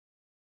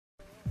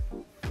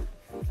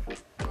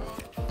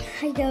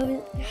Hi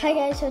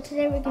guys, so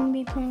today we're going to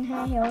be playing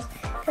High Heels,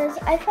 because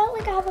I felt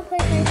like I haven't played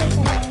High Heels in a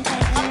long time,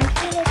 and I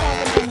feel like I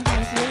haven't done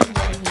High Heels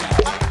video.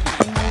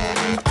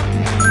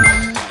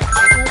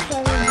 That's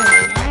what we're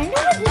doing. And I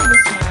know I did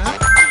this map.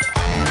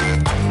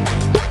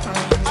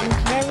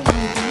 It's very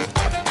easy.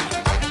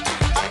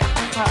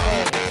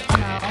 Wait, no. We played this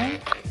one last time.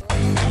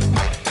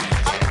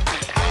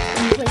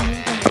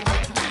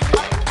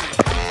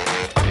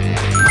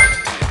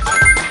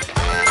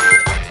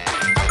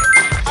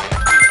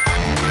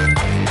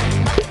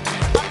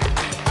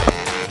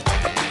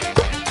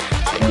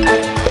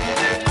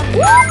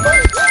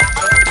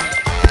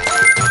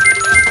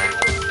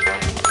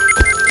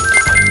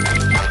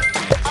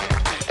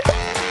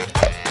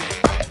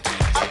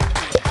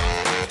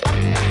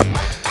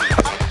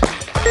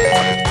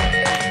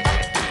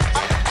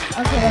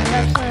 Okay, that's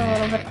actually a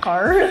little bit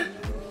hard.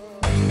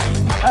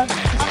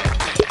 Okay.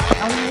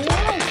 I'm using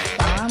my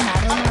thumb, I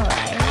don't know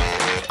why.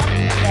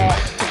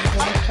 That is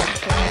really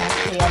close and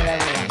actually have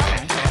everyone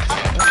trying to so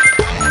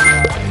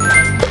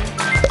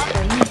I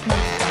use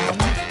my thumb.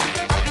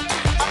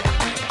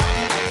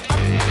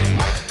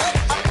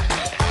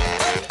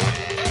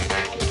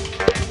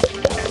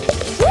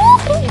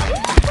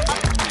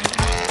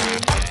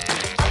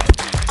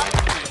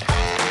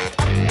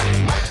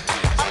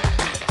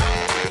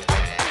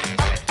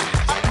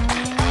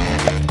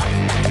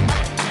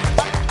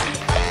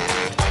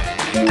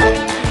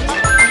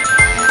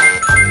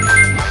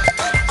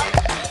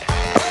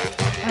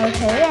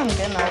 Okay, I'm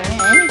gonna win.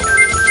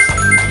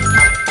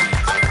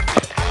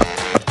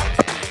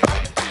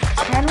 I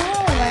don't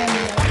know why I'm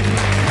winning.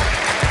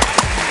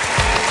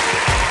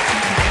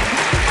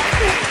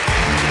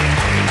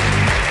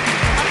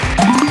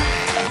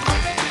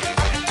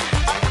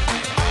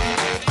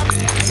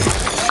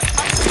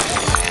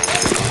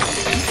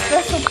 It's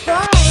a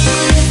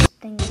surprise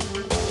thing.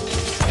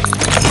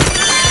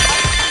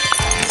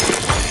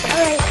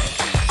 Alright.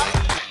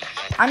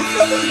 I'm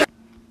still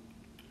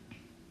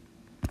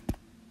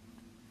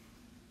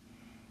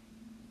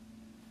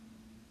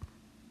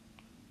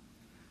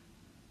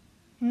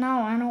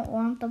No, I don't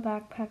want the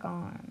backpack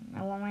on.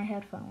 I want my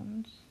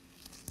headphones.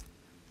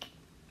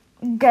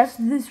 Guess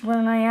this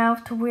one I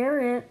have to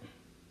wear it.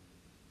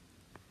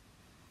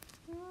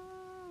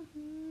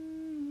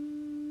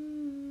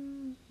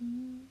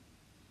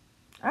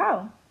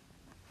 Oh.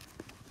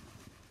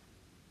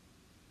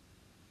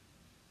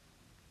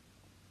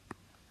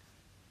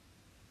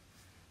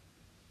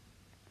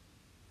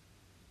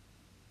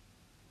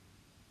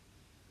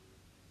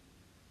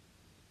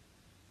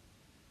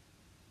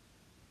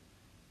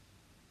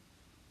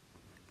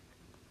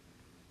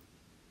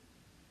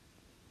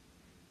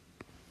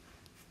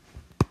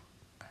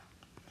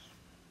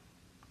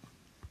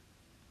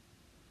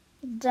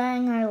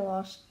 Dang, I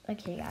lost.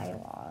 Okay, I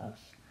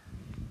lost.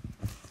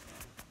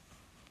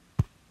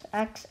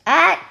 X.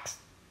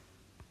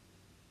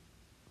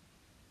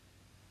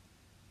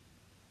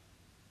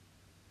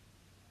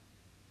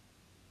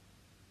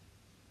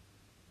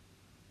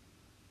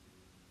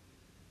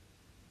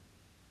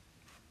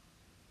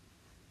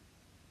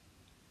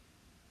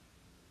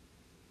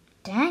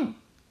 Dang,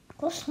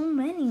 there's so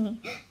many.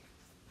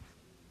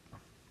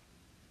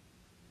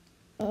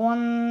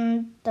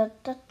 One.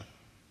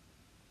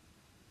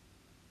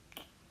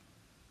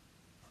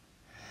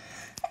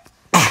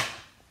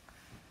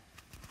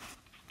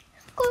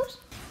 Close.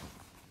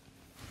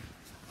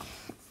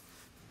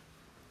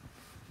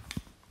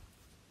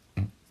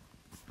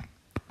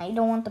 I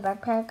don't want the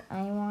backpack.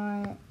 I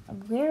want.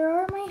 Where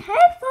are my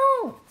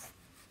headphones?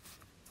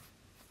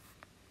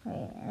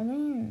 Wait, are they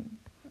in?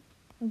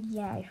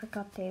 Yeah, I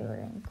forgot they were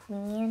in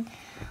Queen.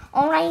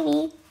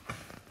 Alrighty.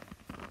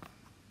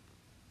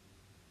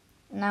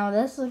 Now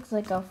this looks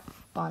like a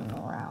fun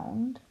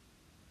round.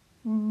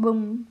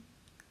 Boom.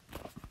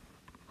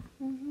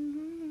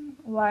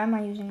 Why am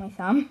I using my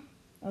thumb?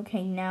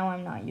 Okay, now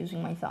I'm not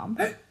using my thumb.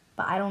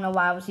 But I don't know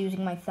why I was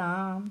using my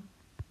thumb.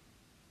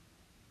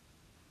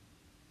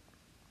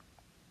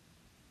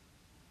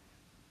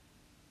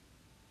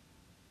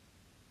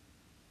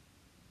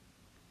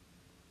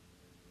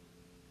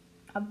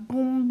 A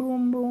boom,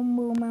 boom, boom,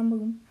 boom, and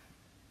boom.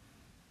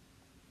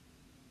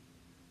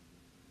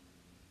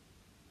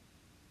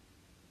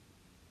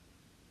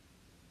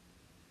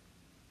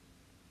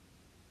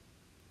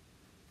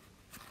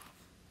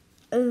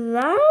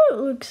 That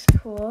looks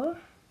cool.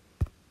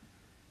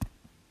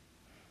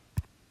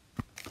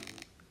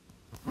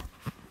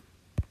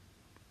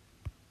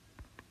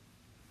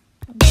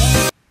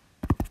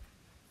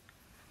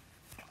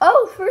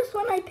 Oh, first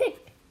one I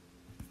picked.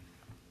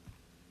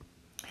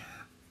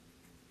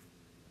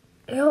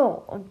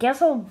 Ew, I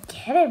guess I'll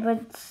get it, but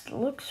it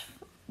looks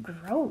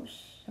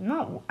gross.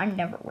 I'm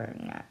never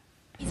wearing that.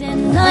 How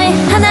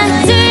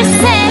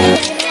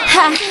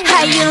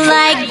you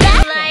like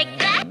that?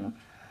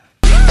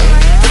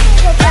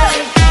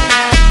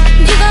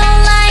 You gon'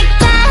 like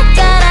that?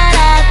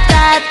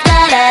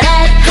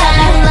 How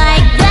you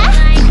like that?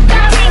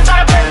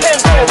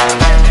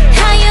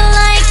 How you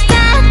like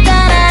that?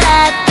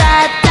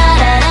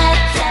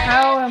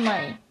 How am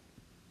I?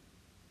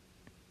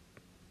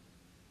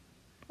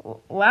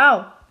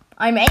 Wow,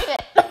 I made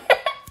it.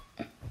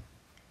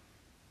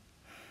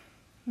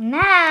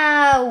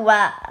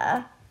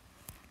 Now,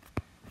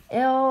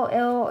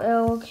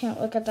 ew,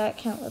 can't look at that,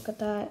 can't look at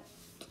that.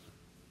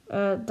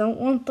 Don't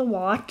want the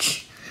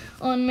watch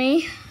on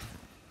me.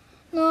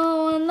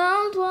 No, and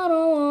that's what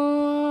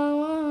I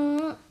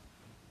want.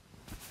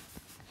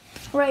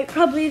 Right,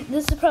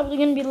 this is probably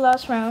gonna be the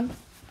last round.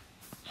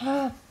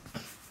 I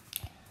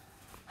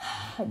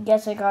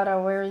guess I gotta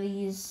wear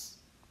these.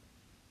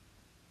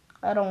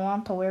 I don't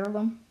want to wear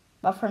them,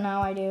 but for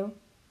now I do.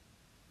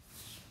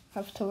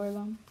 Have to wear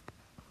them.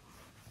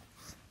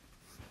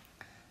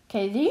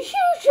 Okay, these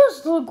shoes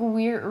just look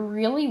weird,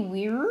 really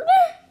weird.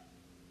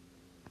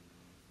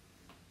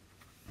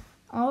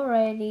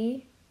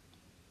 Alrighty.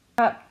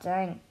 Oh,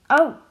 dang.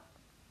 Oh!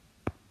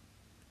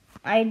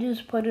 I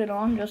just put it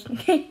on just in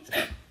case.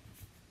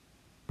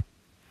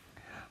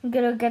 I'm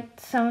gonna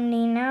get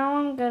 70 now.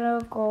 I'm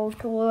gonna go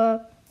to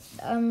a,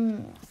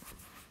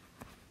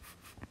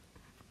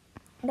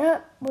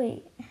 no,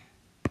 wait.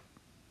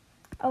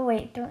 Oh,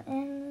 wait, they're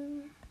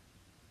in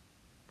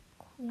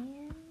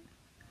Queen.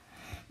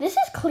 This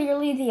is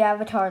clearly the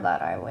avatar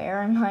that I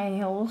wear in high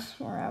heels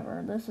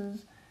forever. This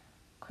is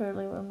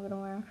clearly what I'm gonna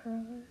wear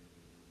forever.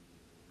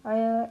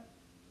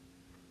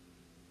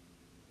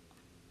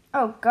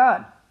 Oh,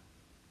 God.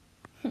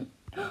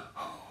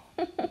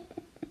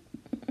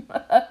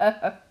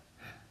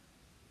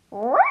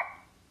 What?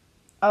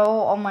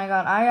 Oh my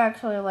God, I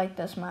actually like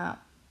this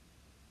map.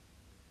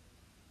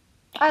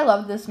 I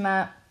love this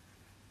map.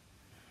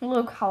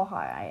 Look how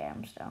high I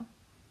am still.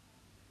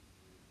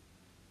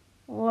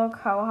 Look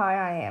how high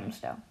I am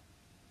still.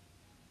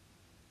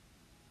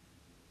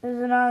 It's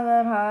not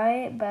that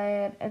high,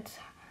 but it's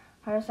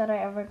highest that I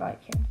ever got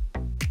here.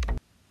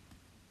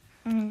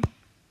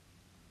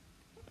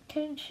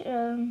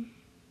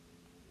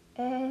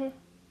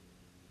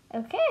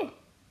 Okay.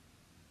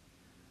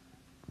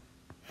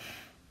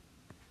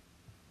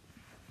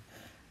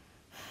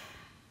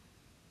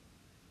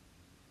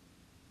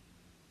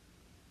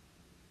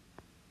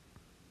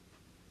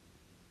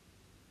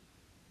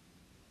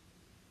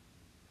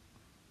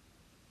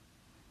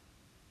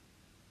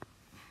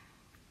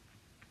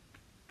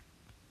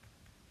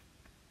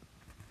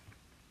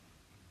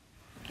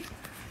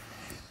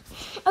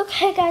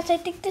 Okay, guys, I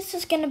think this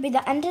is gonna be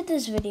the end of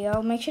this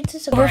video. Make sure to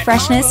subscribe.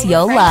 Freshness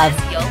you'll love.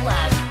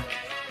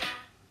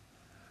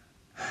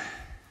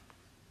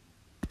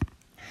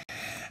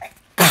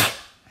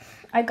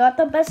 I got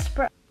the best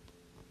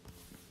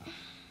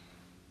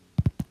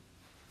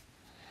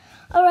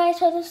Alright,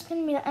 so this is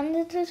gonna be the end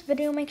of this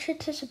video. Make sure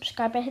to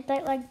subscribe and hit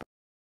that like button.